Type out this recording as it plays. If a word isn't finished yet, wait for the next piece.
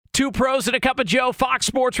Two Pros and a Cup of Joe, Fox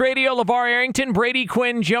Sports Radio, LaVar Arrington, Brady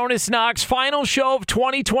Quinn, Jonas Knox, final show of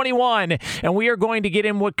 2021. And we are going to get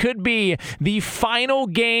in what could be the final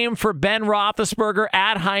game for Ben Roethlisberger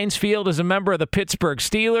at Heinz Field as a member of the Pittsburgh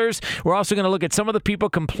Steelers. We're also going to look at some of the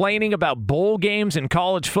people complaining about bowl games in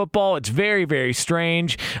college football. It's very, very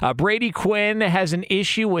strange. Brady Quinn has an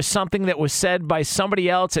issue with something that was said by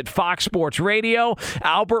somebody else at Fox Sports Radio.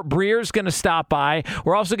 Albert Breer's going to stop by.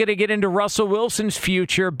 We're also going to get into Russell Wilson's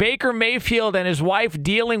future. Baker Mayfield and his wife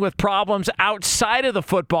dealing with problems outside of the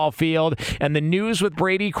football field, and the news with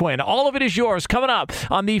Brady Quinn. All of it is yours coming up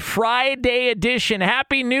on the Friday edition.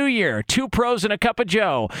 Happy New Year. Two Pros and a Cup of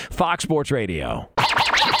Joe, Fox Sports Radio. Now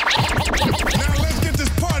let's get this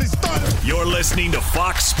party started. You're listening to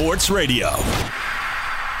Fox Sports Radio.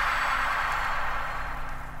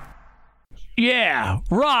 Yeah.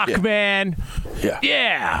 Rock, man.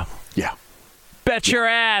 Yeah. Bet your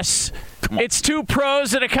ass. It's Two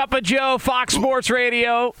Pros and a Cup of Joe, Fox Sports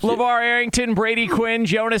Radio. LaVar Arrington, Brady Quinn,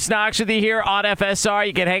 Jonas Knox with you here on FSR.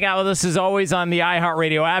 You can hang out with us as always on the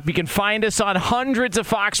iHeartRadio app. You can find us on hundreds of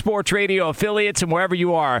Fox Sports Radio affiliates and wherever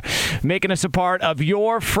you are, making us a part of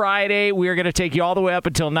your Friday. We are going to take you all the way up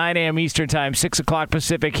until 9 a.m. Eastern Time, 6 o'clock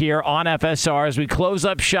Pacific here on FSR as we close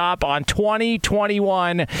up shop on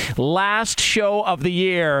 2021, last show of the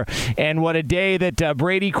year. And what a day that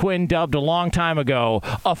Brady Quinn dubbed a long time ago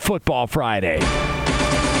a football Friday.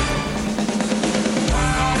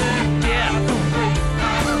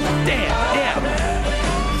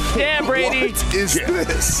 Yeah, Brady. What is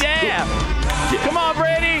this? Yeah. Come on,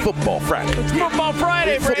 Brady. Football Friday. It's Football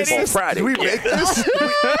Friday, Brady. Football Friday. Did we make this?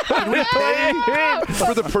 Did we pay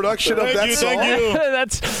for the production of that song? Thank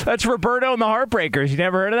you. That's Roberto and the Heartbreakers. You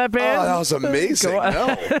never heard of that band? Oh, that was amazing.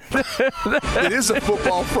 No. It is a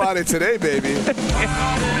Football Friday today, baby.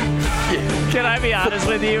 Can I be honest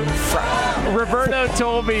with you? Roberto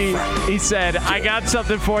told me, he said, I got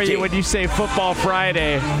something for you when you say Football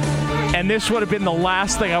Friday. And this would have been the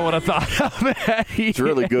last thing I would have thought of. It's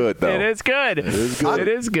really good, though. It is good. It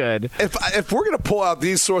is good. If we're going to pull out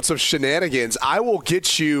these sorts of shenanigans, I will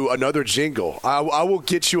get you another jingle. I will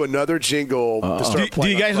get you another jingle to start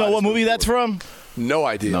playing. Do you guys know what movie that's from? No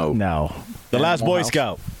idea. No. The Last Boy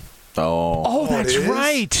Scout. Oh, that's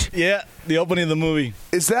right. Yeah, the opening of the movie.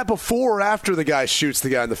 Is that before or after the guy shoots the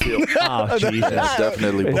guy in the field? Oh, Jesus. That's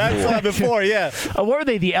definitely before. That's before, yeah. What were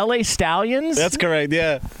they, the LA Stallions? That's correct,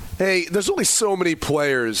 yeah. Hey, there's only so many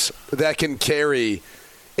players that can carry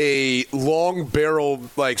a long-barreled,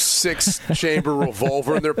 like, 6-chamber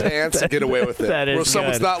revolver in their pants and get away with it. That is Where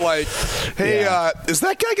someone's good. not like, hey, is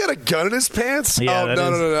that guy got a gun in his pants? Yeah,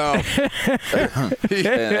 no.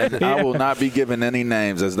 And I will not be giving any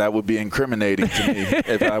names, as that would be incriminating to me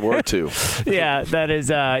if I were to. Yeah, that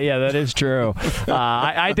is true.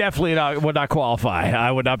 I definitely would not qualify. I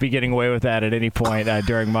would not be getting away with that at any point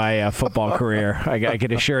during my football career. I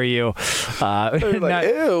can assure you. Ew,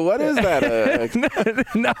 what is that?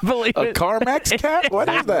 Not believe A it. Carmex cat? What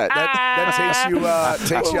is that? That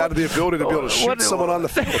takes you out of the ability to be able to shoot someone on the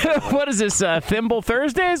field. What is this, Thimble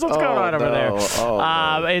Thursdays? What's going on over there?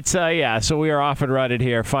 No. It's so we are off and running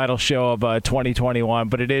here. Final show of 2021,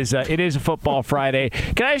 but it is a Football Friday.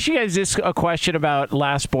 Can I ask you guys this a question about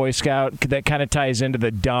Last Boy Scout that kind of ties into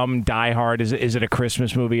the dumb Die Hard? Is it a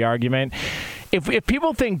Christmas movie argument? If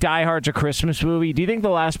people think Die Hard's a Christmas movie, do you think The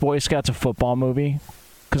Last Boy Scout's a football movie?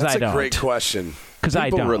 Because I don't. That's a great question. Because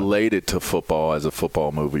I People don't. relate it to football as a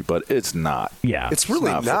football movie, but it's not. Yeah. It's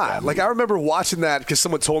really not. Like, I remember watching that because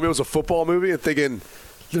someone told me it was a football movie and thinking,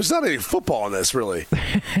 there's not any football in this, really.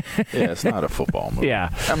 Yeah, it's not a football movie.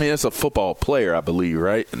 Yeah. I mean, it's a football player, I believe,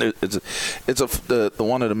 right? It's the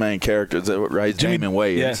one of the main characters, right? Damon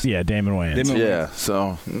Wayans. Yeah, Damon Wayans. Yeah,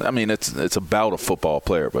 so, I mean, it's about a football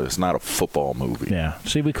player, but it's not a football movie. Yeah.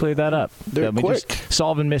 See, we cleared that up. They're quick. Just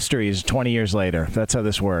solving mysteries 20 years later. That's how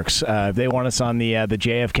this works. If they want us on the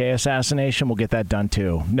JFK assassination, we'll get that done,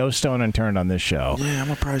 too. No stone unturned on this show. Yeah, I'm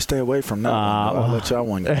going to probably stay away from that one. I'll let y'all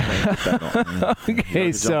one get that on.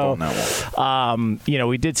 Okay, so,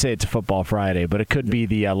 we did say it's a Football Friday, but it could be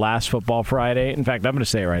the last Football Friday. In fact, I'm going to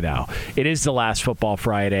say it right now. It is the last Football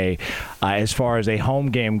Friday as far as a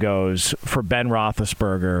home game goes for Ben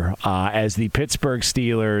Roethlisberger, as the Pittsburgh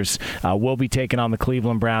Steelers will be taking on the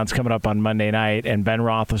Cleveland Browns coming up on Monday night. And Ben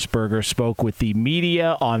Roethlisberger spoke with the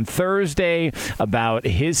media on Thursday about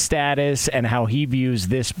his status and how he views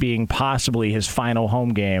this being possibly his final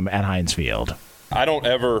home game at Heinz Field. I don't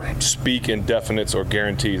ever speak in definites or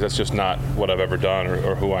guarantees. That's just not what I've ever done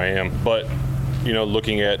or who I am. But,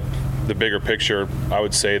 looking at the bigger picture, I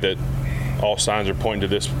would say that all signs are pointing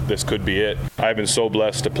to this could be it. I've been so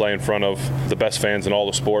blessed to play in front of the best fans in all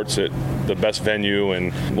the sports at the best venue,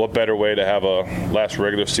 and what better way to have a last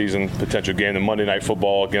regular season potential game than Monday Night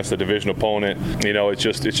Football against a division opponent. You know, it's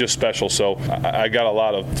just special. So I got a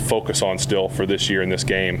lot of focus on still for this year in this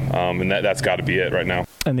game, and that's got to be it right now.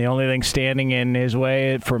 And the only thing standing in his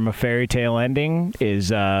way from a fairy tale ending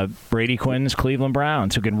is Brady Quinn's Cleveland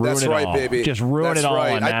Browns, who can ruin That's it right, all. Baby. Just ruin it all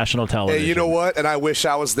on national television. Hey, you know what? And I wish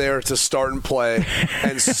I was there to start and play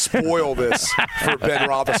and spoil this for Ben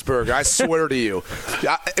Roethlisberger. I swear to you.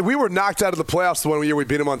 We were knocked out of the playoffs the one year we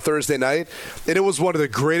beat him on Thursday night, and it was one of the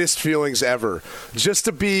greatest feelings ever. Just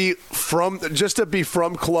to be from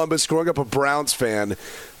Columbus, growing up a Browns fan,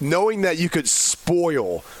 knowing that you could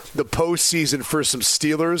spoil the postseason for some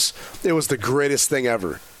Steelers, it was the greatest thing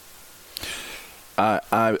ever.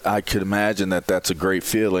 I could imagine that's a great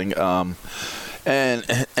feeling.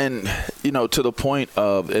 And you know, to the point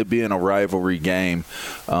of it being a rivalry game,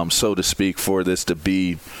 so to speak, for this to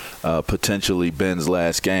be potentially Ben's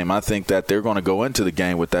last game, I think that they're going to go into the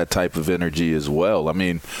game with that type of energy as well. I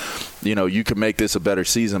mean, you know, you can make this a better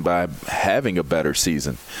season by having a better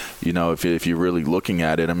season. You know, if you're really looking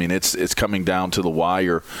at it, I mean, it's coming down to the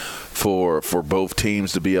wire for both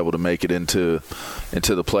teams to be able to make it into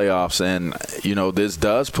the playoffs, and you know, this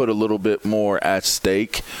does put a little bit more at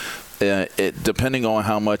stake. Depending on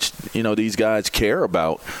how much, you know, these guys care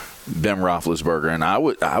about Ben Roethlisberger, and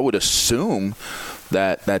I would assume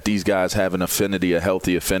that these guys have an affinity, a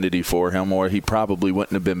healthy affinity for him, or he probably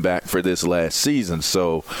wouldn't have been back for this last season.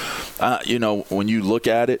 So, you know, when you look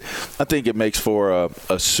at it, I think it makes for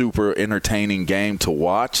a super entertaining game to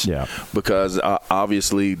watch. Yeah. Because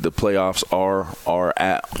obviously the playoffs are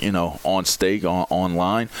at, you know, on stake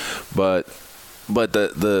online, but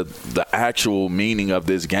the actual meaning of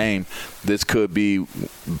this game, this could be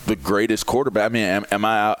the greatest quarterback. I mean, am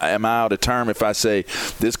I out of term if I say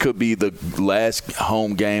this could be the last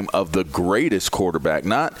home game of the greatest quarterback,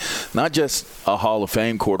 not just a Hall of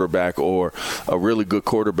Fame quarterback or a really good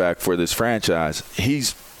quarterback for this franchise.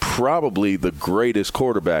 He's probably the greatest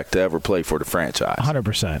quarterback to ever play for the franchise.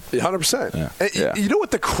 100%. 100%. Yeah. You know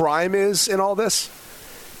what the crime is in all this?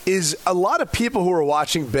 Is a lot of people who are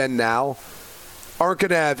watching Ben now aren't going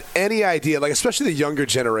to have any idea, like especially the younger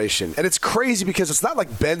generation. And it's crazy because it's not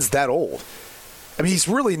like Ben's that old. I mean, he's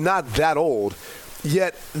really not that old,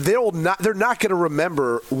 yet they're not going to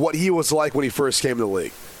remember what he was like when he first came to the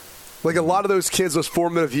league. Like a lot of those kids, those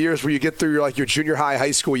formative years where you get through your junior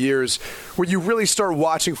high school years, where you really start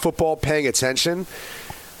watching football, paying attention,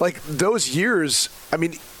 like those years, I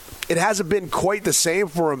mean, it hasn't been quite the same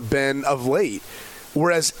for him, Ben, of late.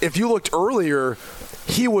 Whereas if you looked earlier,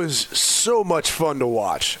 he was so much fun to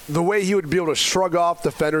watch. The way he would be able to shrug off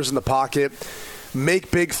defenders in the pocket, make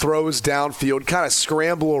big throws downfield, kind of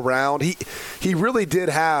scramble around. He really did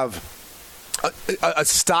have a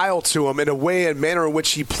style to him in a way and manner in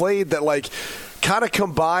which he played that like kind of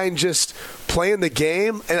combined just playing the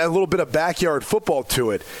game and a little bit of backyard football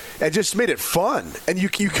to it, and just made it fun. And you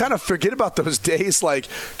kind of forget about those days like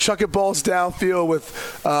chucking balls downfield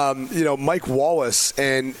with Mike Wallace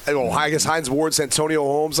and I guess Heinz Ward, Antonio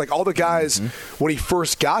Holmes, like all the guys when he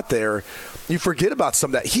first got there. You forget about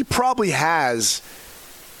some of that. He probably has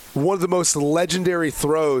one of the most legendary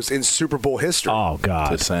throws in Super Bowl history. Oh God,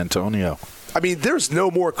 to San Antonio. I mean, there's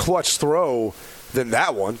no more clutch throw than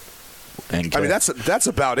that one. I mean, that's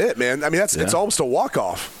about it, man. I mean, it's almost a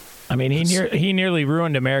walk-off. I mean, he nearly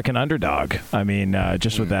ruined American Underdog. I mean,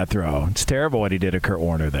 just with that throw. It's terrible what he did to Kurt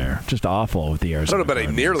Warner there. Just awful with the Arizona. I don't know, but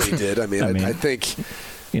he nearly did. I mean, I think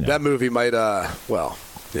that movie might, yeah.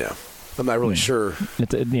 I'm not really sure.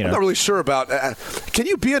 I'm not really sure about. Can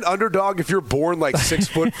you be an underdog if you're born like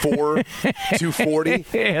 6'4", 240?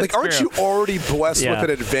 Like, aren't you already blessed with an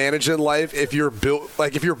advantage in life if you're built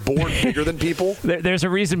if you're born bigger than people? There's a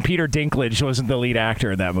reason Peter Dinklage wasn't the lead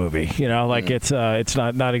actor in that movie. You know, like it's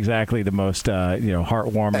not exactly the most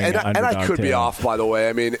heartwarming. And I could be off, by the way.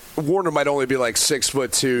 I mean, Warner might only be like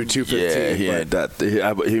 6'2", 215.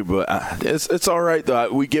 It's all right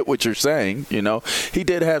though. We get what you're saying. You know, he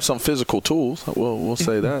did have some physical tools. We'll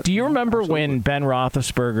say that. Do you remember when Ben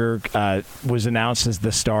Roethlisberger was announced as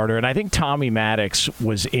the starter, and I think Tommy Maddox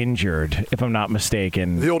was injured, if I'm not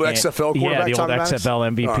mistaken? The old XFL quarterback, the old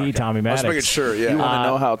XFL MVP, Tommy Maddox. I was making sure. Yeah. You want to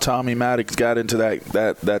know how Tommy Maddox got into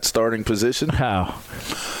that starting position? How?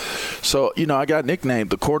 So, I got nicknamed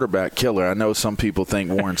the quarterback killer. I know some people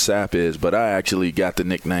think Warren Sapp is, but I actually got the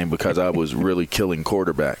nickname because I was really killing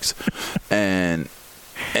quarterbacks. And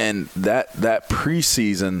that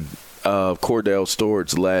preseason of Cordell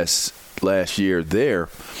Steward's last year there,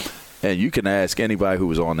 and you can ask anybody who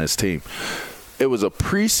was on this team, it was a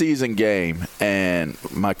preseason game, and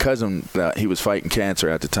my cousin, he was fighting cancer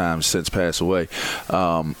at the time, since passed away,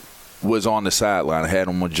 was on the sideline. I had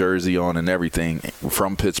him with jersey on and everything,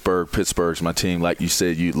 from Pittsburgh. Pittsburgh's my team. Like you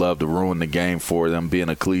said, you'd love to ruin the game for them, being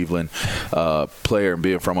a Cleveland player and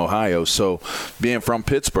being from Ohio. So being from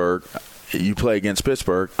Pittsburgh, you play against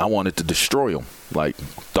Pittsburgh, I wanted to destroy them, like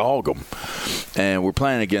dog them. And we're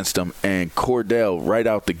playing against them, and Cordell, right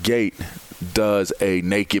out the gate, does a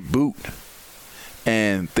naked boot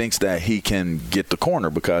and thinks that he can get the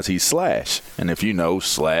corner because he's Slash. And if you know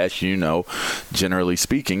Slash, generally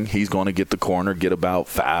speaking, he's going to get the corner, get about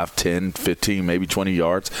 5, 10, 15, maybe 20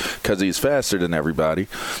 yards because he's faster than everybody,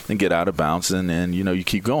 and get out of bounds, and you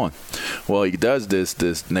keep going. Well, he does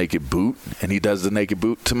this naked boot, and he does the naked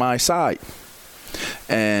boot to my side.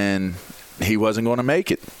 And he wasn't going to make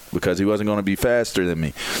it because he wasn't going to be faster than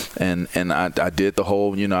me. And I did the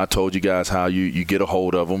whole, I told you guys how you get a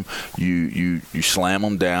hold of them, you slam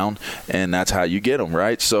them down, and that's how you get them,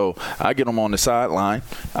 right? So I get him on the sideline,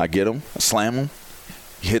 I get him, I slam him,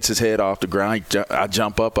 he hits his head off the ground, I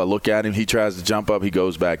jump up, I look at him, he tries to jump up, he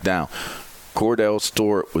goes back down. Cordell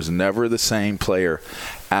Stewart was never the same player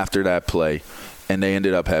after that play, and they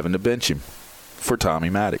ended up having to bench him for Tommy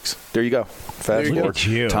Maddox. There you go. Fast forward.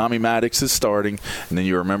 Tommy Maddox is starting, and then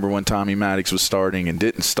you remember when Tommy Maddox was starting and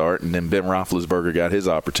didn't start, and then Ben Roethlisberger got his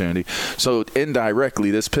opportunity. So indirectly,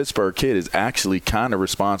 this Pittsburgh kid is actually kind of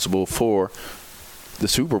responsible for the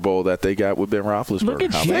Super Bowl that they got with Ben Roethlisberger. Look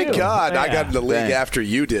at you. Thank God I got in the league Dang. after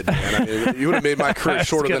you did, man. I mean, you would have made my career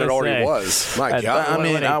shorter than it already was. My God. I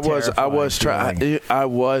mean, I was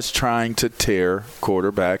trying to tear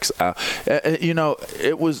quarterbacks out.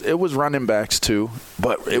 It was running backs too,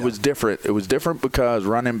 but it was different. It was different because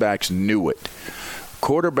running backs knew it.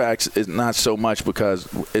 Quarterbacks is not so much, because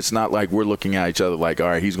it's not like we're looking at each other like, all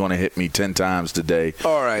right, he's going to hit me 10 times today.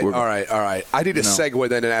 All right. I need to segue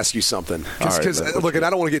then and ask you something. Because, look, and I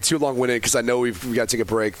don't want to get too long-winded because I know we've got to take a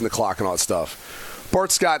break from the clock and all that stuff.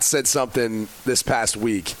 Bart Scott said something this past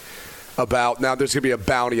week about now there's going to be a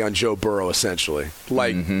bounty on Joe Burrow, essentially.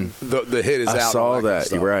 Like, the hit is out. I saw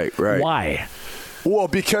that. Right. Why? Well,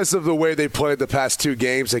 because of the way they played the past 2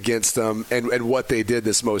 games against them and what they did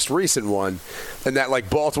this most recent one, and that, like,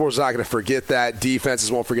 Baltimore's not going to forget that.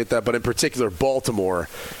 Defenses won't forget that, but in particular Baltimore.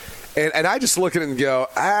 And I just look at it and go,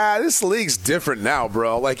 this league's different now,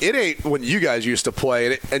 bro. Like, it ain't when you guys used to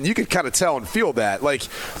play, and you could kind of tell and feel that. Like,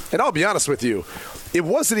 and I'll be honest with you, it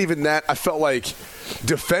wasn't even that. I felt like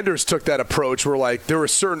defenders took that approach where, like, there were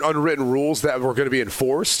certain unwritten rules that were going to be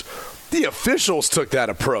enforced. The officials took that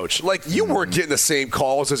approach. Like, you weren't getting the same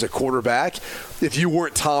calls as a quarterback if you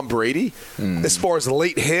weren't Tom Brady, as far as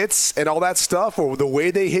late hits and all that stuff, or the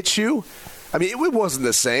way they hit you. I mean, it wasn't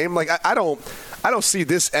the same. Like, I don't see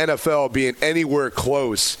this NFL being anywhere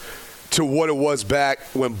close to what it was back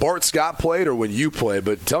when Bart Scott played or when you played.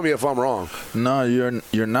 But tell me if I'm wrong. No,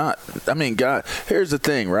 you're not. I mean, God, here's the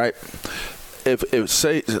thing, right? If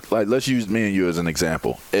say, like, let's use me and you as an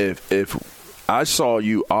example. If I saw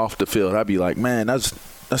you off the field, I'd be like, man, that's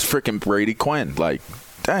freaking Brady Quinn. Like,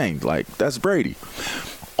 dang, like, that's Brady.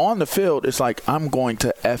 On the field, it's like, I'm going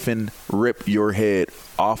to effing rip your head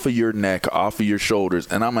off of your neck, off of your shoulders,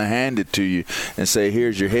 and I'm going to hand it to you and say,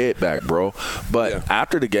 here's your head back, bro. But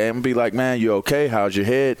after the game, I'll be like, man, you okay? How's your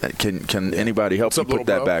head? Can anybody help you put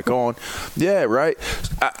that back on? Yeah, right?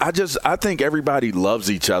 I think everybody loves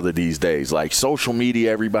each other these days. Like, social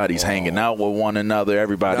media, everybody's hanging out with one another.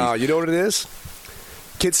 Everybody's. No, you know what it is?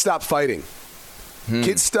 Kids stop fighting.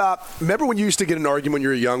 Kids stop. Remember when you used to get an argument when you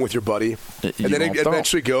were young with your buddy? And then it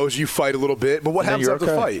eventually goes, you fight a little bit. But what happens after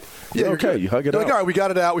the fight? Yeah, you're okay. You hug it out. Like, all right, we got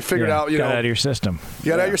it out. We figured it out. Got it out of your system.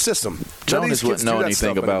 You got it out of your system. Jonas wouldn't know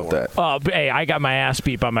anything about that. Oh, hey, I got my ass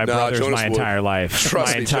beat by my brothers my entire life.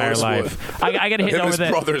 Trust my me, entire Jonas life. I got hit over the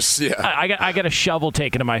brothers. Yeah. I got a shovel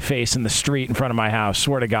taken to my face in the street in front of my house.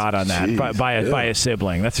 Swear to God on that by a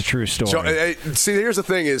sibling. That's a true story. See, here's the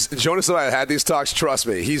thing: is Jonas and I had these talks. Trust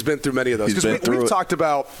me, he's been through many of those. Because we've talked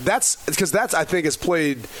about that's I think has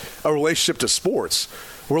played a relationship to sports.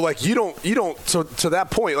 We're like, you don't. So to that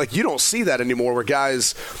point, like, you don't see that anymore, where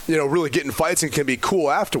guys, really get in fights and can be cool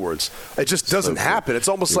afterwards. It just doesn't happen. It's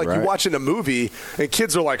almost like you're watching a movie and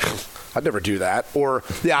kids are like, I'd never do that, or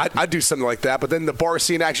I'd do something like that. But then the bar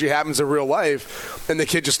scene actually happens in real life, and the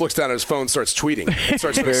kid just looks down at his phone, and starts tweeting, and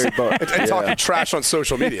starts and talking trash on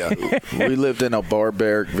social media. We lived in a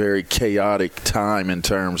barbaric, very chaotic time in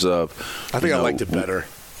terms of. I think I liked it better.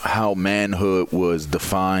 How manhood was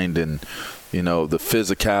defined and the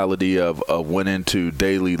physicality of went into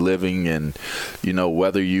daily living, and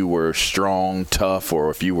whether you were strong, tough, or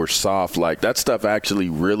if you were soft, like that stuff actually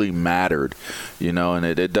really mattered, and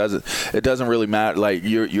it doesn't really matter. Like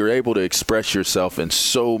you're able to express yourself in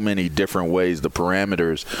so many different ways. The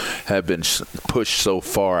parameters have been pushed so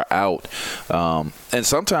far out, and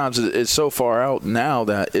sometimes it's so far out now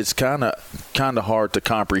that it's kind of hard to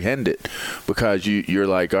comprehend it, because you're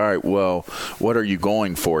like, all right, well, what are you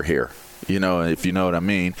going for here? If you know what I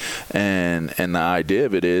mean. And the idea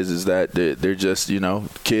of it is that they're just,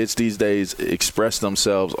 kids these days express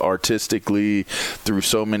themselves artistically through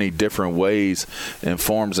so many different ways and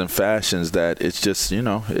forms and fashions that it's just,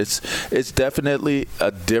 it's definitely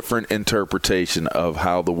a different interpretation of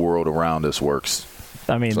how the world around us works.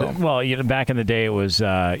 I mean, back in the day, it was,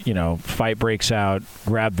 fight breaks out,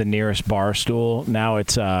 grab the nearest bar stool. Now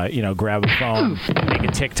it's, grab a phone, make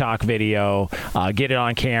a TikTok video, get it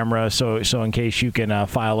on camera, so in case you can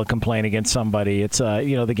file a complaint against somebody, it's,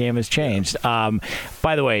 the game has changed.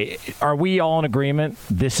 By the way, are we all in agreement?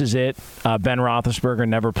 This is it? Ben Roethlisberger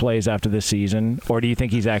never plays after this season? Or do you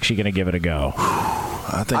think he's actually going to give it a go?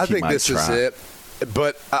 I think this is it.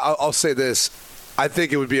 But I'll say this. I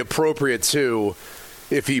think it would be appropriate, too,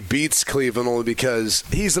 if he beats Cleveland, only because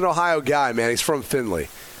he's an Ohio guy, man. He's from Findlay.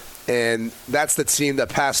 And that's the team that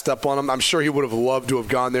passed up on him. I'm sure he would have loved to have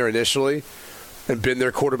gone there initially and been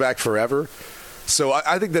their quarterback forever. So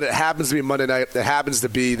I think that it happens to be Monday night, it happens to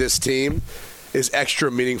be this team, is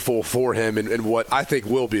extra meaningful for him in what I think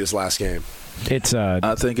will be his last game.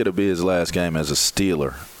 I think it'll be his last game as a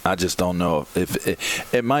Steeler. I just don't know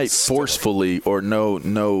if it might forcefully or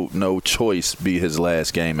no choice be his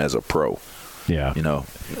last game as a pro. Yeah.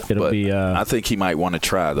 It'll be I think he might want to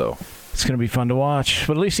try, though. It's going to be fun to watch.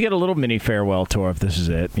 But at least you get a little mini farewell tour if this is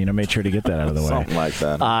it. Make sure to get that out of the way. Something like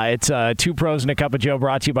that. It's Two Pros and a Cup of Joe,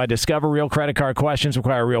 brought to you by Discover. Real credit card questions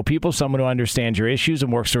require real people, someone who understands your issues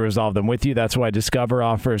and works to resolve them with you. That's why Discover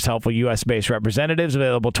offers helpful U.S.-based representatives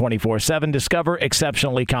available 24/7. Discover,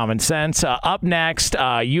 exceptionally common sense. Up next,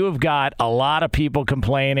 you have got a lot of people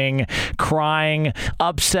complaining, crying,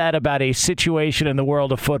 upset about a situation in the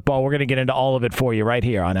world of football. We're going to get into all of it for you right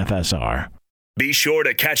here on FSR. Be sure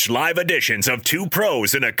to catch live editions of Two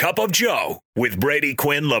Pros and a Cup of Joe with Brady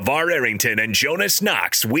Quinn, LaVar Arrington, and Jonas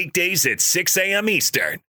Knox weekdays at 6 a.m.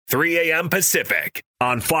 Eastern, 3 a.m. Pacific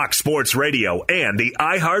on Fox Sports Radio and the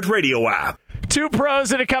iHeartRadio app. Two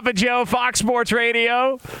Pros and a Cup of Joe, Fox Sports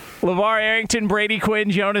Radio. LaVar Arrington, Brady Quinn,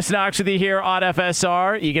 Jonas Knox with you here on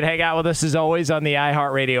FSR. You can hang out with us, as always, on the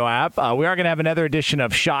iHeartRadio app. We are going to have another edition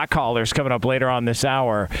of Shot Callers coming up later on this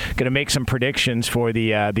hour. Going to make some predictions for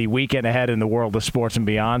the weekend ahead in the world of sports and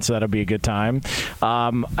beyond, so that'll be a good time.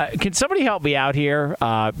 Can somebody help me out here?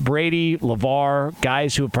 Brady, LaVar,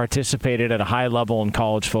 guys who have participated at a high level in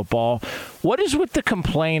college football. What is with the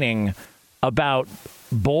complaining about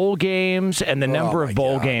bowl games and the number of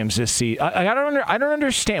bowl games this season? I don't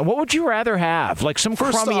understand. What would you rather have? Like some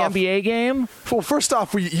crummy NBA game? Well, first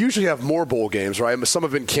off, we usually have more bowl games, right? Some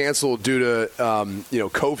have been canceled due to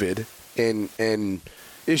COVID and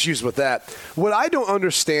issues with that. What I don't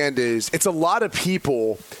understand is it's a lot of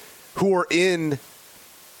people who are in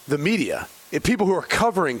the media. People who are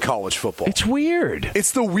covering college football. It's weird.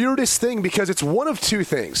 It's the weirdest thing because it's one of two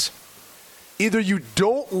things. Either you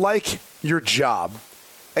don't like your job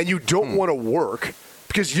and you don't want to work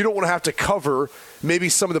because you don't want to have to cover maybe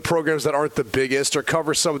some of the programs that aren't the biggest or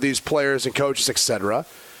cover some of these players and coaches, etc.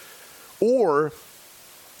 Or,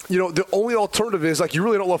 the only alternative is like you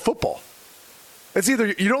really don't love football. It's either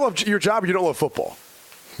you don't love your job or you don't love football.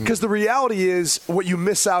 Because the reality is what you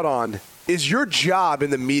miss out on is your job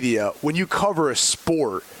in the media when you cover a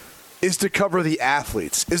sport is to cover the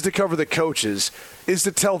athletes, is to cover the coaches, is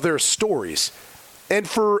to tell their stories. And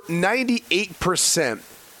for 98%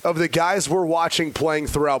 of the guys we're watching playing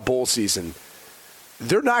throughout bowl season,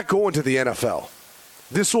 they're not going to the NFL.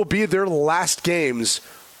 This will be their last games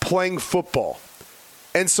playing football.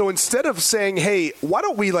 And so instead of saying, hey, why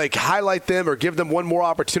don't we highlight them or give them one more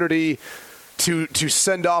opportunity to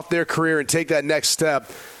send off their career and take that next step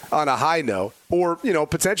on a high note, or,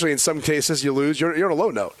 potentially in some cases you lose, you're on a low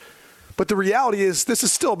note. But the reality is this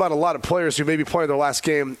is still about a lot of players who may be playing their last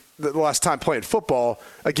game, the last time playing football,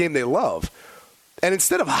 a game they love. And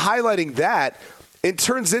instead of highlighting that, it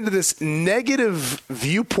turns into this negative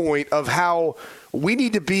viewpoint of how we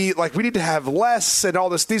need to be, we need to have less and all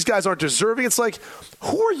this. These guys aren't deserving. It's like,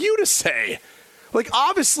 who are you to say?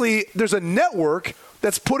 Obviously, there's a network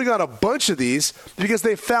that's putting on a bunch of these because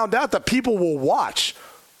they found out that people will watch,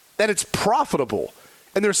 that it's profitable.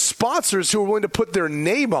 And there's sponsors who are willing to put their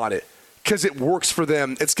name on it because it works for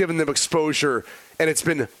them. It's given them exposure, and it's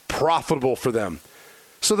been profitable for them.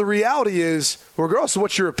 So the reality is, regardless of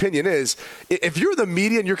what your opinion is, if you're the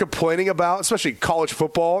media and you're complaining about, especially college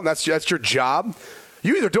football, and that's your job,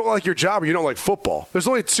 you either don't like your job or you don't like football. There's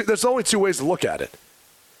only two ways to look at it.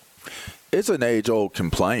 It's an age-old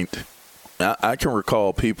complaint. I can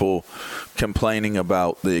recall people complaining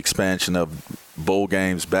about the expansion of bowl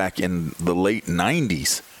games back in the late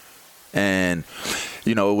 90s. And,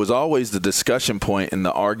 it was always the discussion point, and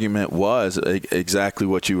the argument was exactly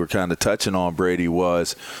what you were kind of touching on, Brady,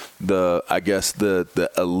 was the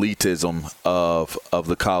elitism of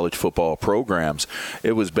the college football programs.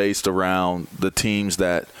 It was based around the teams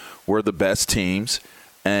that were the best teams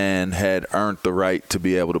and had earned the right to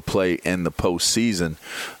be able to play in the postseason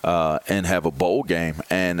and have a bowl game.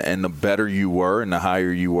 And the better you were and the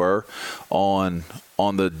higher you were on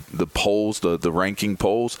the polls, the ranking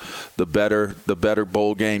polls, the better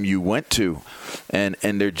bowl game you went to. And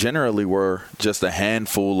there generally were just a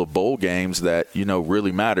handful of bowl games that,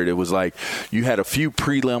 really mattered. It was like you had a few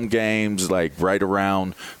prelim games like right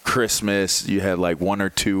around Christmas. You had like one or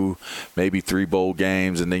two, maybe 3 bowl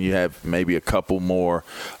games, and then you have maybe a couple more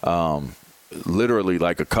literally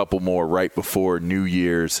like a couple more right before New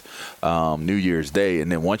Year's Day.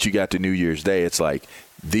 And then once you got to New Year's Day, it's like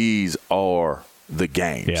these are the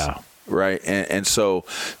games. Yeah. Right. And so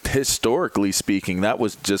historically speaking, that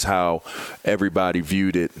was just how everybody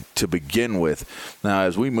viewed it to begin with. Now,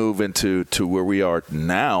 as we move into where we are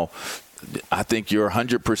now, I think you're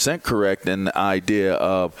 100% correct in the idea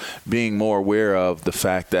of being more aware of the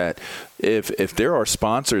fact that if there are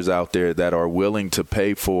sponsors out there that are willing to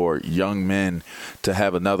pay for young men to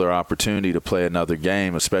have another opportunity to play another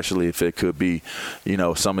game, especially if it could be,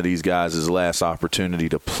 some of these guys' last opportunity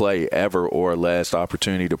to play ever or last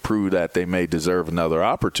opportunity to prove that they may deserve another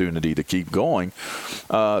opportunity to keep going,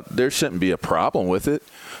 there shouldn't be a problem with it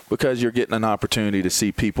because you're getting an opportunity to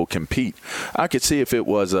see people compete. I could see if it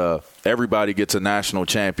was everybody gets a national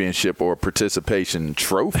championship or a participation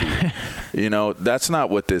trophy. That's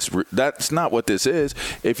not what this is.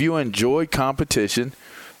 If you enjoy competition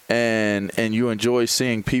and you enjoy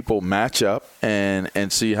seeing people match up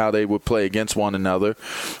and see how they would play against one another,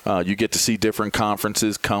 you get to see different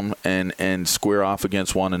conferences come and square off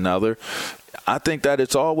against one another. I think that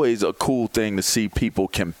it's always a cool thing to see people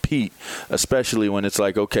compete, especially when it's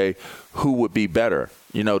like, okay, who would be better?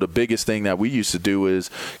 The biggest thing that we used to do is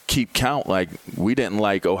keep count. Like, we didn't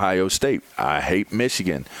like Ohio State. I hate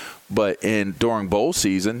Michigan. But during bowl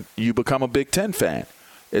season, you become a Big Ten fan.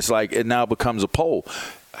 It's like it now becomes a poll.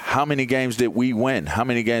 How many games did we win? How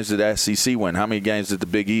many games did SEC win? How many games did the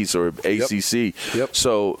Big East or ACC? Yep.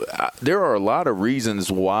 So there are a lot of reasons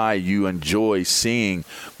why you enjoy seeing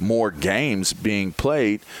more games being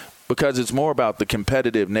played, because it's more about the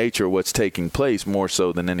competitive nature of what's taking place more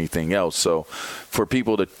so than anything else. So for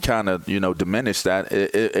people to kind of, diminish that,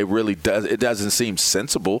 it really does. It doesn't seem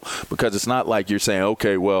sensible, because it's not like you're saying,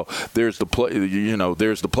 okay, well, there's the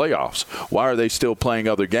there's the playoffs. Why are they still playing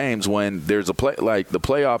other games when there's the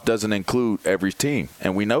playoff doesn't include every team,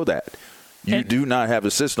 and we know that. You do not have a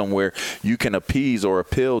system where you can appease or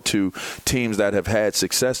appeal to teams that have had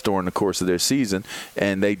success during the course of their season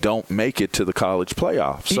and they don't make it to the college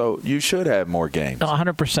playoff. So you should have more games.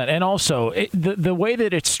 100%. And also, the way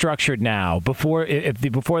that it's structured now, before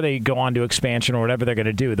they go on to expansion or whatever they're going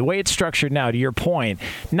to do, the way it's structured now, to your point,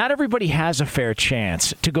 not everybody has a fair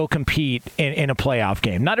chance to go compete in a playoff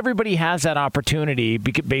game. Not everybody has that opportunity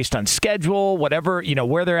based on schedule, whatever,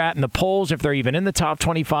 where they're at in the polls, if they're even in the top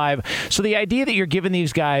 25. So the idea that you're giving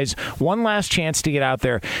these guys one last chance to get out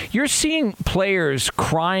there, you're seeing players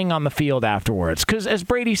crying on the field afterwards because, as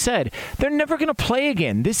Brady said, they're never going to play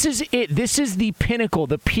again. This is it. This is the pinnacle,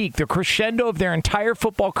 the peak, the crescendo of their entire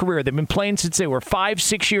football career. They've been playing since they were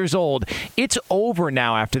 5-6 years old. It's over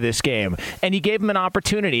now after this game, and you gave them an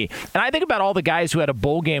opportunity. And I think about all the guys who had a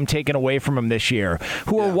bowl game taken away from them this year,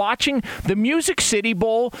 who are watching the Music City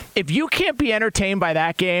Bowl. If you can't be entertained by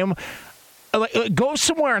that game, go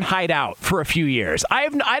somewhere and hide out for a few years. I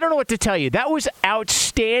don't know what to tell you. That was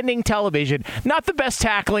outstanding television. Not the best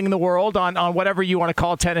tackling in the world on whatever you want to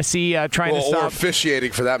call Tennessee trying to stop. Or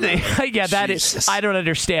officiating for that matter. Yeah, that is. I don't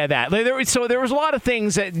understand that. So there was a lot of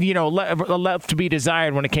things that left to be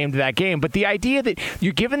desired when it came to that game. But the idea that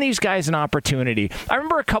you're giving these guys an opportunity. I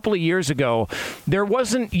remember a couple of years ago, there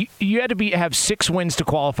wasn't. You had to have 6 wins to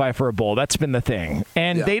qualify for a bowl. That's been the thing,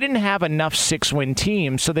 and they didn't have enough 6-win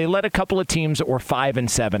teams, so they let a couple of teams that were 5 and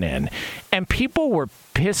 7 in, and people were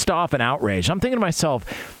pissed off and outraged. I'm thinking to myself,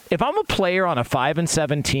 If I'm a player on a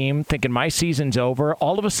 5-7 team thinking my season's over,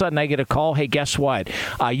 all of a sudden I get a call, hey, guess what?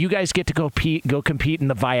 You guys get to go compete in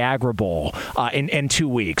the Viagra Bowl in 2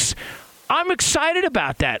 weeks. I'm excited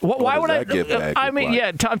about that. Why would I?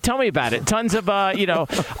 Tell me about it. Tons of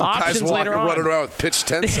options later on. Running around with pitch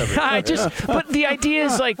tents everywhere. But the idea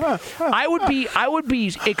is like, I would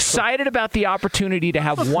be excited about the opportunity to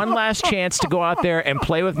have one last chance to go out there and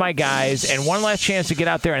play with my guys, and one last chance to get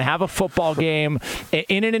out there and have a football game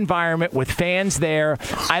in an environment with fans there.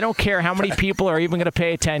 I don't care how many people are even going to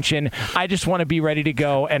pay attention. I just want to be ready to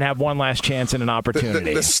go and have one last chance and an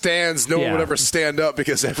opportunity. The stands, no one would ever stand up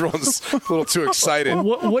because everyone's a little too excited.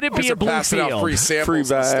 Would it be a blue field? Out free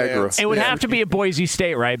Viagra. It would have to be a Boise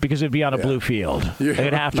State, right? Because it would be on a blue field. It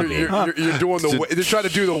would have to be. You're doing they're trying to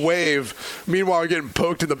do the wave. Meanwhile, you're getting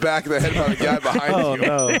poked in the back of the head by the guy behind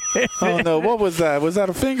you. Oh no! What was that? Was that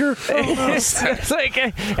a finger? It's like,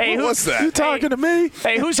 hey, what's that? You talking to me?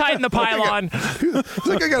 Hey, who's hiding the pylon? It's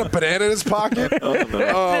like I got a banana in his pocket.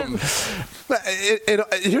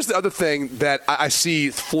 Here's the other thing that I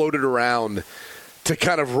see floated around to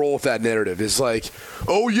kind of roll with that narrative is like,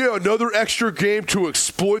 oh yeah, another extra game to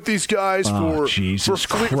exploit these guys for free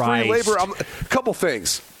labor. A couple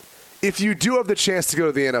things. If you do have the chance to go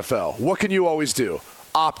to the NFL, what can you always do?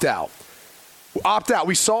 Opt out.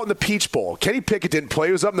 We saw it in the Peach Bowl. Kenny Pickett didn't play.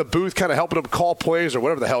 He was up in the booth kind of helping him call plays or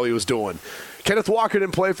whatever the hell he was doing. Kenneth Walker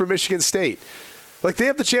didn't play for Michigan State. Like, they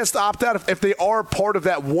have the chance to opt out if they are part of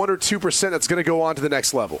that 1 or 2% that's going to go on to the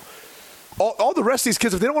next level. All the rest of these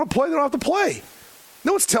kids, if they don't want to play, they don't have to play.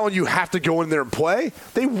 No one's telling you have to go in there and play.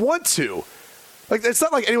 They want to. Like, it's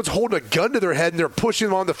not like anyone's holding a gun to their head and they're pushing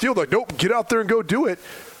them on the field. Like, nope, get out there and go do it.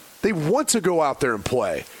 They want to go out there and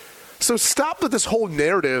play. So stop with this whole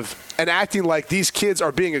narrative and acting like these kids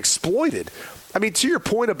are being exploited. I mean, to your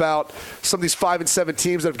point about some of these 5-7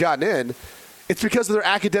 teams that have gotten in, it's because of their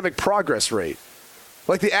academic progress rate.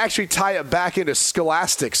 Like, they actually tie it back into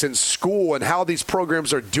scholastics and school and how these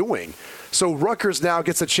programs are doing. So Rutgers now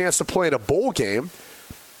gets a chance to play in a bowl game,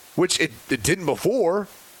 which it didn't before.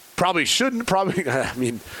 Probably shouldn't.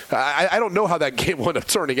 I don't know how that game wound up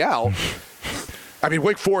turning out. I mean,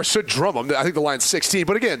 Wake Forest should drum them. I think the line's 16.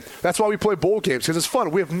 But again, that's why we play bowl games, because it's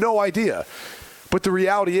fun. We have no idea. But the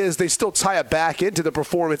reality is they still tie it back into the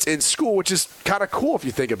performance in school, which is kind of cool if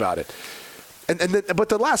you think about it. But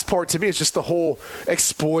the last part to me is just the whole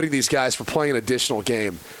exploiting these guys for playing an additional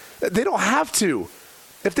game. They don't have to.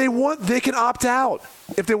 If they want, they can opt out.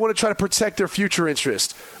 If they want to try to protect their future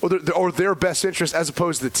interest or their best interest as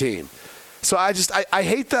opposed to the team. So I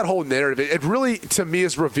hate that whole narrative. It really, to me,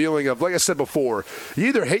 is revealing of, like I said before, you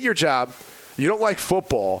either hate your job, you don't like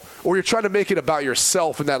football, or you're trying to make it about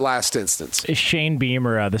yourself in that last instance. Is Shane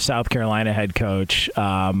Beamer, the South Carolina head coach,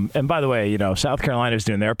 and by the way, South Carolina's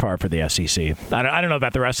doing their part for the SEC. I don't know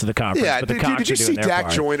about the rest of the conference, but the Cox did you are doing see their Dak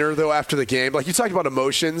part. Joyner, though, after the game? Like, you talked about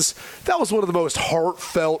emotions. That was one of the most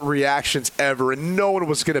heartfelt reactions ever, and no one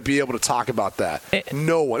was going to be able to talk about that.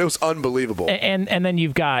 No one. It was unbelievable. And then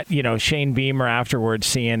you've got, Shane Beamer afterwards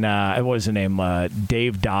seeing, what was the name,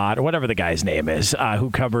 Dave Dodd, or whatever the guy's name is,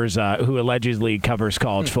 who allegedly covers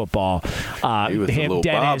college football. He was a little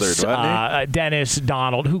bothered, wasn't he? Dennis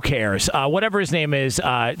Donald, who cares? Whatever his name is,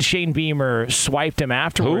 Shane Beamer swiped him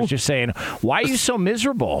afterwards, just saying, "Why are you so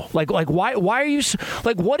miserable? Like why are you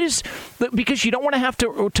what is? Because you don't want to have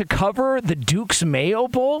to cover the Duke's Mayo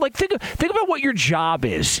Bowl. Like think about what your job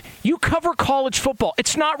is. You cover college football.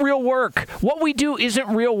 It's not real work. What we do isn't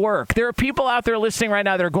real work. There are people out there listening right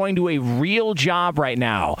now that are going to a real job right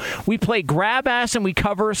now. We play grab ass and we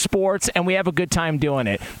cover sports and we have a good time doing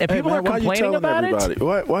it. And people are complaining about it.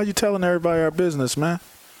 Why are you telling everybody our business, man?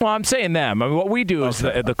 Well, I'm saying them. I mean, what we do is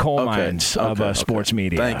the coal mines of sports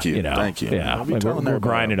media. Thank you. Thank you. Yeah, we're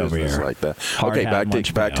grinding over here like that. Okay,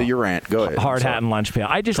 back to your rant. Go ahead. Hard hat and lunch pail.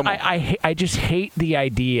 I just hate the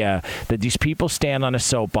idea that these people stand on a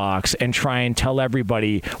soapbox and try and tell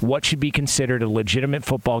everybody what should be considered a legitimate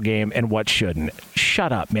football game and what shouldn't.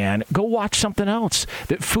 Shut up, man. Go watch something else.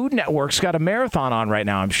 The Food Network's got a marathon on right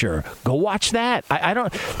now, I'm sure. Go watch that. I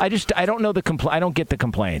don't know I don't get the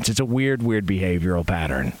complaints. It's a weird behavioral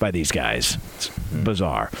pattern by these guys. It's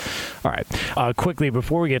bizarre. All right. Quickly,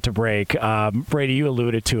 before we get to break, Brady, you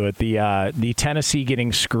alluded to it, the Tennessee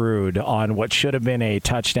getting screwed on what should have been a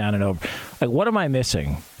touchdown and over. Like, what am I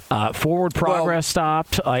missing? Forward progress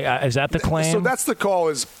stopped? Is that the claim? So that's the call,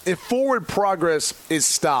 is if forward progress is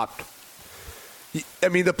stopped, I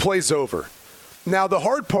mean, the play's over. Now, the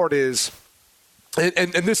hard part is,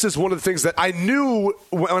 and this is one of the things that I knew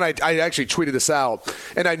when I actually tweeted this out,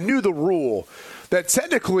 and I knew the rule, that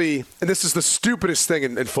technically, and this is the stupidest thing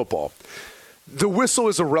in football, the whistle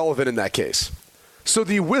is irrelevant in that case. So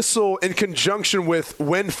the whistle in conjunction with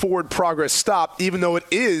when forward progress stopped, even though it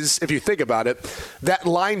is, if you think about it, that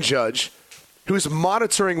line judge who's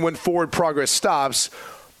monitoring when forward progress stops,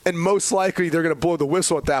 and most likely they're going to blow the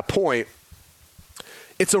whistle at that point,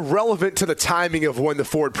 it's irrelevant to the timing of when the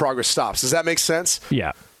forward progress stops. Does that make sense?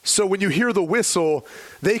 Yeah. So when you hear the whistle,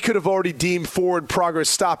 they could have already deemed forward progress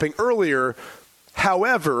stopping earlier.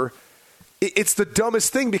 However, it's the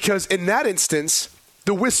dumbest thing because in that instance,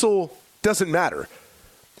 the whistle doesn't matter.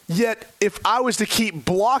 Yet, if I was to keep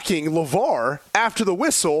blocking LaVar after the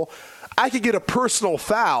whistle, I could get a personal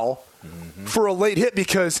foul for a late hit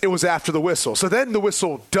because it was after the whistle. So then the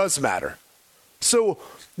whistle does matter. So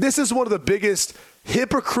this is one of the biggest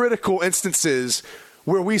hypocritical instances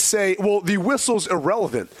where we say, well, the whistle's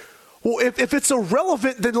irrelevant. Well, if it's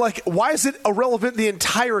irrelevant, then, why is it irrelevant the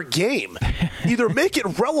entire game? Either make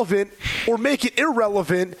it relevant or make it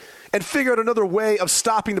irrelevant and figure out another way of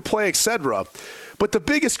stopping the play, etc. But the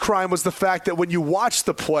biggest crime was the fact that when you watch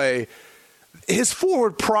the play, his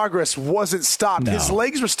forward progress wasn't stopped. No. His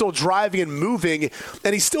legs were still driving and moving,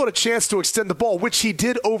 and he still had a chance to extend the ball, which he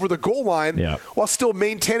did over the goal line while still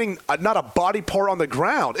maintaining not a body part on the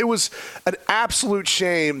ground. It was an absolute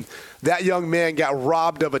shame that young man got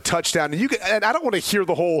robbed of a touchdown. And I don't want to hear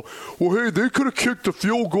the whole, well, hey, they could have kicked the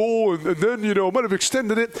field goal and then, might have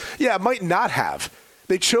extended it. Yeah, it might not have.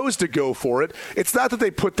 They chose to go for it. It's not that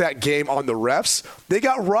they put that game on the refs. They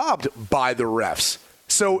got robbed by the refs.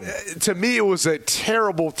 So, to me, it was a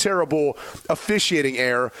terrible, terrible officiating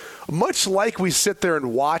error. Much like we sit there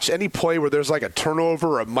and watch any play where there's a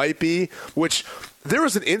turnover or it might be, which there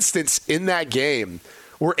was an instance in that game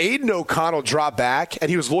where Aiden O'Connell dropped back and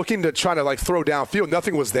he was looking to try to throw downfield.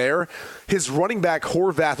 Nothing was there. His running back,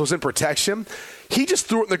 Horvath, was in protection. He just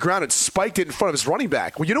threw it in the ground and spiked it in front of his running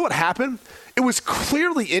back. Well, you know what happened? It was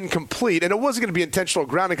clearly incomplete, and it wasn't going to be intentional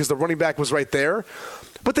grounding because the running back was right there.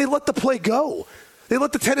 But they let the play go. They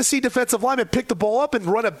let the Tennessee defensive lineman pick the ball up and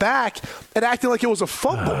run it back and acting like it was a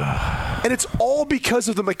fumble. And it's all because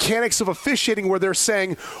of the mechanics of officiating where they're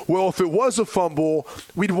saying, well, if it was a fumble,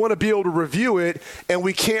 we'd want to be able to review it, and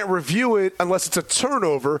we can't review it unless it's a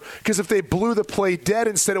turnover because if they blew the play dead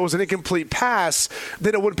and said it was an incomplete pass,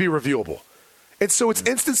 then it wouldn't be reviewable. And so it's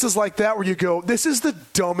instances like that where you go, this is the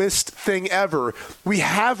dumbest thing ever. We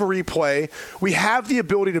have a replay. We have the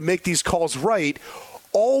ability to make these calls right.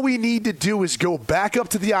 All we need to do is go back up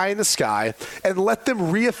to the eye in the sky and let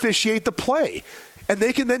them re-officiate the play. And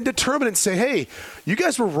they can then determine and say, hey, you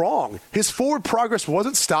guys were wrong. His forward progress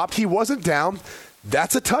wasn't stopped. He wasn't down.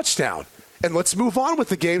 That's a touchdown. And let's move on with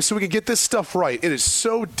the game so we can get this stuff right. It is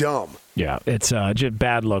so dumb. Yeah, it's just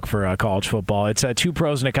bad look for college football. It's Two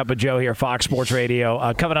Pros and a Cup of Joe here, Fox Sports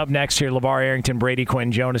Radio. Coming up next here, LaVar Arrington, Brady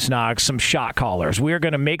Quinn, Jonas Knox, some shot callers. We're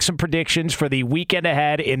going to make some predictions for the weekend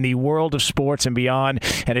ahead in the world of sports and beyond,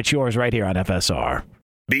 and it's yours right here on FSR.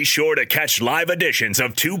 Be sure to catch live editions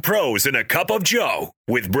of Two Pros and a Cup of Joe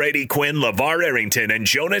with Brady Quinn, LaVar Arrington, and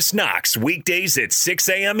Jonas Knox weekdays at 6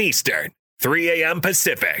 a.m. Eastern, 3 a.m.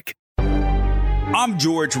 Pacific. I'm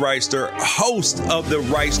George Reister, host of the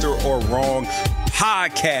Reister or Wrong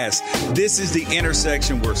podcast. This is the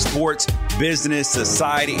intersection where sports, business,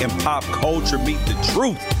 society, and pop culture meet the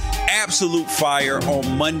truth. Absolute fire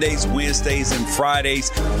on Mondays, Wednesdays, and Fridays.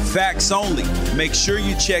 Facts only. Make sure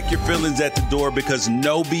you check your feelings at the door because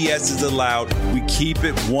no BS is allowed. We keep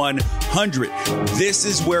it 100. This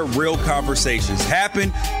is where real conversations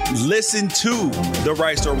happen. Listen to the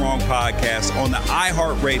Right or Wrong podcast on the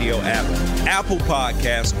iHeartRadio app, Apple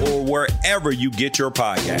Podcasts, or wherever you get your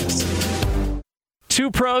podcasts. Two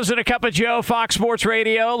Pros and a Cup of Joe, Fox Sports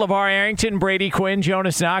Radio. LaVar Arrington, Brady Quinn,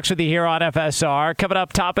 Jonas Knox with you here on FSR. Coming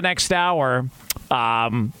up top of next hour,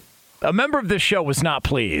 a member of this show was not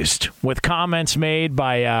pleased with comments made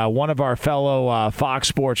by one of our fellow Fox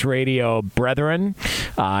Sports Radio brethren,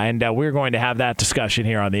 and we're going to have that discussion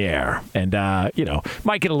here on the air. And,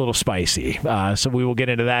 might get a little spicy, so we will get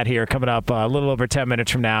into that here coming up a little over 10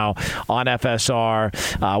 minutes from now on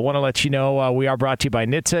FSR. I want to let you know we are brought to you by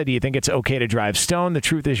NHTSA. Do you think it's okay to drive stoned? The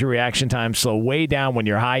truth is your reaction time slow way down when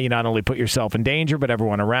you're high. You not only put yourself in danger, but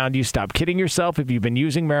everyone around you. Stop kidding yourself. If you've been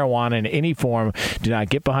using marijuana in any form, do not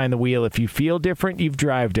get behind the wheel. If you feel different, you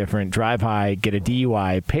drive different. Drive high, get a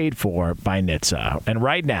DUI paid for by NHTSA. And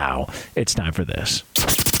right now, it's time for this.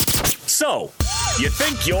 So, you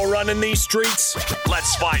think you're running these streets?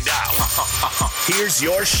 Let's find out. Here's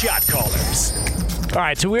your shot callers. All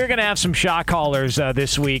right, so we're going to have some shot callers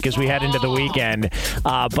this week as we head into the weekend.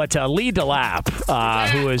 But Lee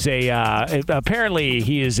DeLapp, who is apparently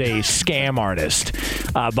he is a scam artist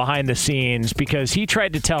behind the scenes because he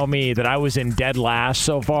tried to tell me that I was in dead last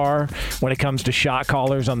so far when it comes to shot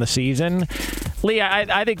callers on the season. Lee,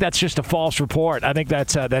 I think that's just a false report. I think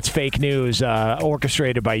that's fake news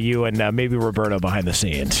orchestrated by you and maybe Roberto behind the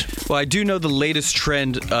scenes. Well, I do know the latest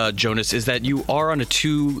trend, Jonas, is that you are on a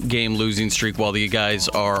 2-game losing streak while the guys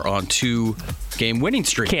are on 2-game winning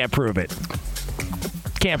streak. Can't prove it.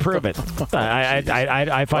 Can't prove it.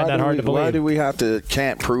 I find that hard to believe. Why do we have to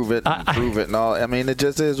can't prove it and prove it and all? I mean, it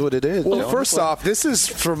just is what it is. Well, first off, this is,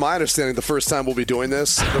 from my understanding, the first time we'll be doing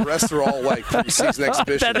this. The rest are all like preseason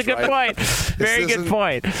exhibitions. That's a good point. Very good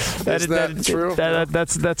point. Is that true?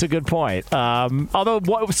 That's a good point.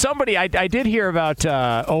 Although somebody, I did hear about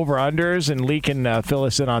over-unders, and Lee can fill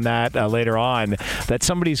us in on that later on, that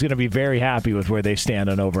somebody's going to be very happy with where they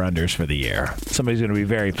stand on over-unders for the year. Somebody's going to be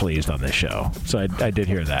very pleased on this show. So I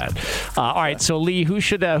did hear that. All right, so Lee, who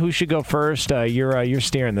should go first? You're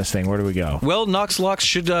steering this thing. Where do we go? Well, Knox Locks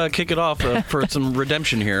should kick it off for some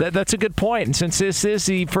redemption here. That's a good point. And since this is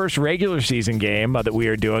the first regular season game that we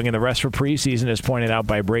are doing, and the rest for preseason, as pointed out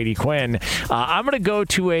by Brady Quinn, I'm going to go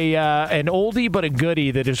to an oldie but a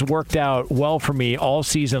goodie that has worked out well for me all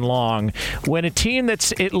season long. When a team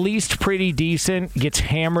that's at least pretty decent gets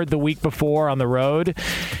hammered the week before on the road,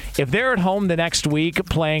 if they're at home the next week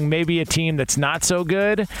playing maybe a team that's not so good,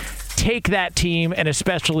 take that team, and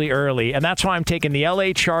especially early. And that's why I'm taking the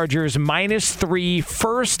LA Chargers -3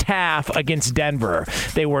 first half against Denver.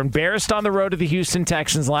 They were embarrassed on the road to the Houston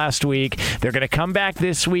Texans last week. They're going to come back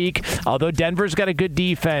this week. Although Denver's got a good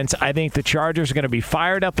defense, I think the Chargers are going to be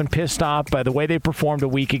fired up and pissed off by the way they performed a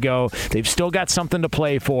week ago. They've still got something to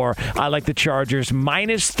play for. I like the Chargers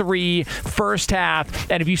 -3 first half.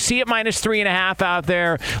 And if you see it -3.5 out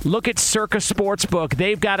there, look at Circa Sportsbook.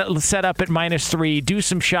 They've got it set up at -3. Do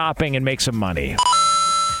some shopping and make some money.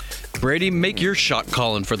 Brady, make your shot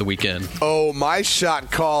calling for the weekend. Oh, my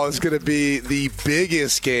shot call is going to be the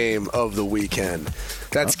biggest game of the weekend.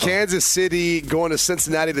 That's Kansas City going to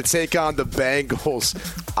Cincinnati to take on the Bengals.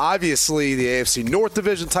 Obviously, the AFC North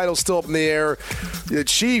Division title still up in the air. The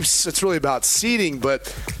Chiefs, it's really about seeding,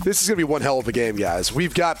 but this is going to be one hell of a game, guys.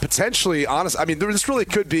 We've got potentially, this really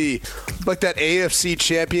could be like that AFC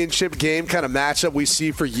Championship game kind of matchup we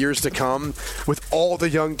see for years to come with all the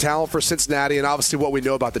young talent for Cincinnati and obviously what we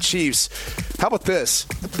know about the Chiefs. How about this?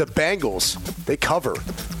 The Bengals, they cover.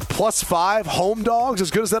 +5, home dogs,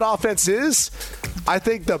 as good as that offense is. I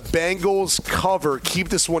think the Bengals cover, keep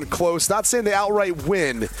this one close. Not saying they outright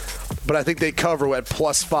win, but I think they cover at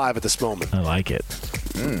 +5 at this moment. I like it.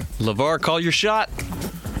 LaVar, call your shot.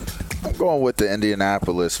 I'm going with the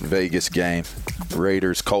Indianapolis-Vegas game.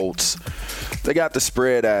 Raiders, Colts. They got the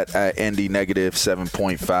spread at Indy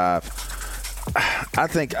 -7.5. I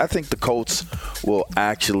think the Colts will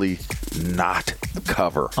actually not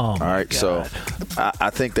cover. Oh my all right, God. so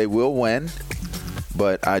I think they will win.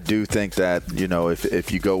 But I do think that,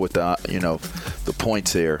 if you go with the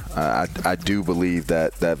points here, I do believe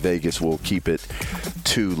that Vegas will keep it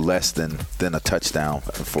to less than a touchdown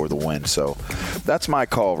for the win. So that's my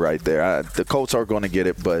call right there. The Colts are going to get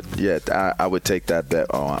it, but I would take that bet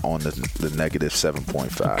on the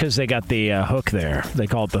 -7.5. Because they got the hook there. They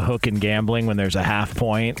call it the hook in gambling when there's a half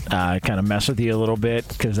point. Kind of mess with you a little bit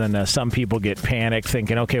because then some people get panicked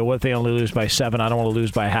thinking, okay, what if they only lose by 7? I don't want to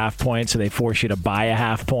lose by a half point, so they force you to buy a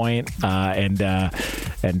half point. And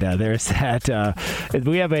there's that.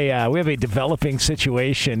 We have a developing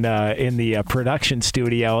situation in the production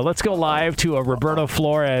studio. Let's go live to Roberto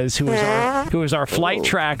Flores, who is our flight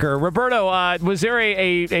tracker. Roberto, was there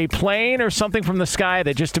a plane or something from the sky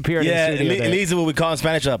that just appeared in the studio? Lisa, what we call in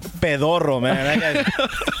Spanish a pedorro, man.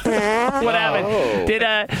 What happened?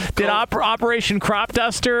 Did Operation Crop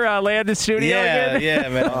Duster land in the studio again? Yeah,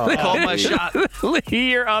 man. I called my shot.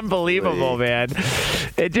 Lee, you're unbelievable, man.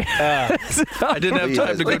 I didn't have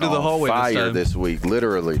time to go to the hallway this week,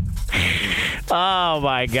 literally. Oh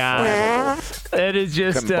my God! It is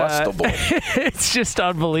just combustible. It's just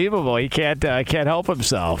unbelievable. He can't help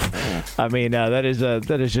himself. I mean, that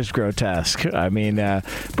is just grotesque. I mean,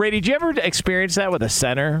 Brady, did you ever experience that with a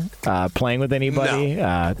center playing with anybody?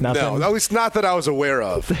 No, at least not that I was aware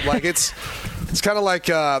of. Like it's kind of like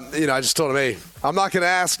I just told him, hey, I'm not going to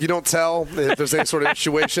ask. You don't tell if there's any sort of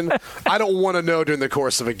situation. I don't want to know during the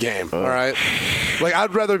course of a game, all right? Like,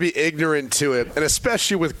 I'd rather be ignorant to it, and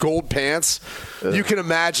especially with gold pants, you can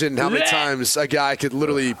imagine how many times a guy could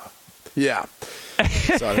literally,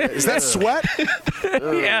 So, is that sweat?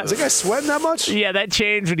 Yeah. Is that guy sweating that much? Yeah, that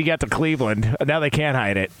changed when you got to Cleveland. Now they can't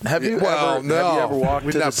hide it. Have you Well, no. Have you ever walked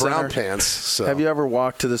We to the have brown center? pants. So. Have you ever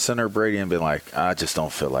walked to the center, Brady, and been like, I just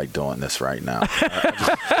don't feel like doing this right now.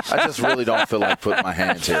 I just really don't feel like putting my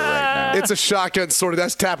hands here right now. It's a shotgun sort of.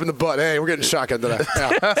 That's tapping the butt. Hey, we're getting shotgun today.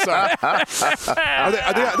 Yeah, sorry. Are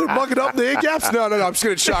they mugging up the A-gaps? No. I'm just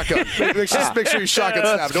getting shotgun. Just make sure you shotgun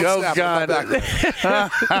snap. Don't snap. God.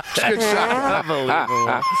 Just get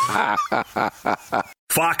shotgun.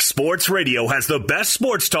 Fox Sports Radio has the best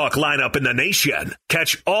sports talk lineup in the nation.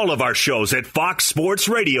 Catch all of our shows at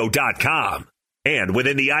foxsportsradio.com. And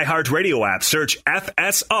within the iHeartRadio app, search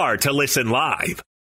FSR to listen live.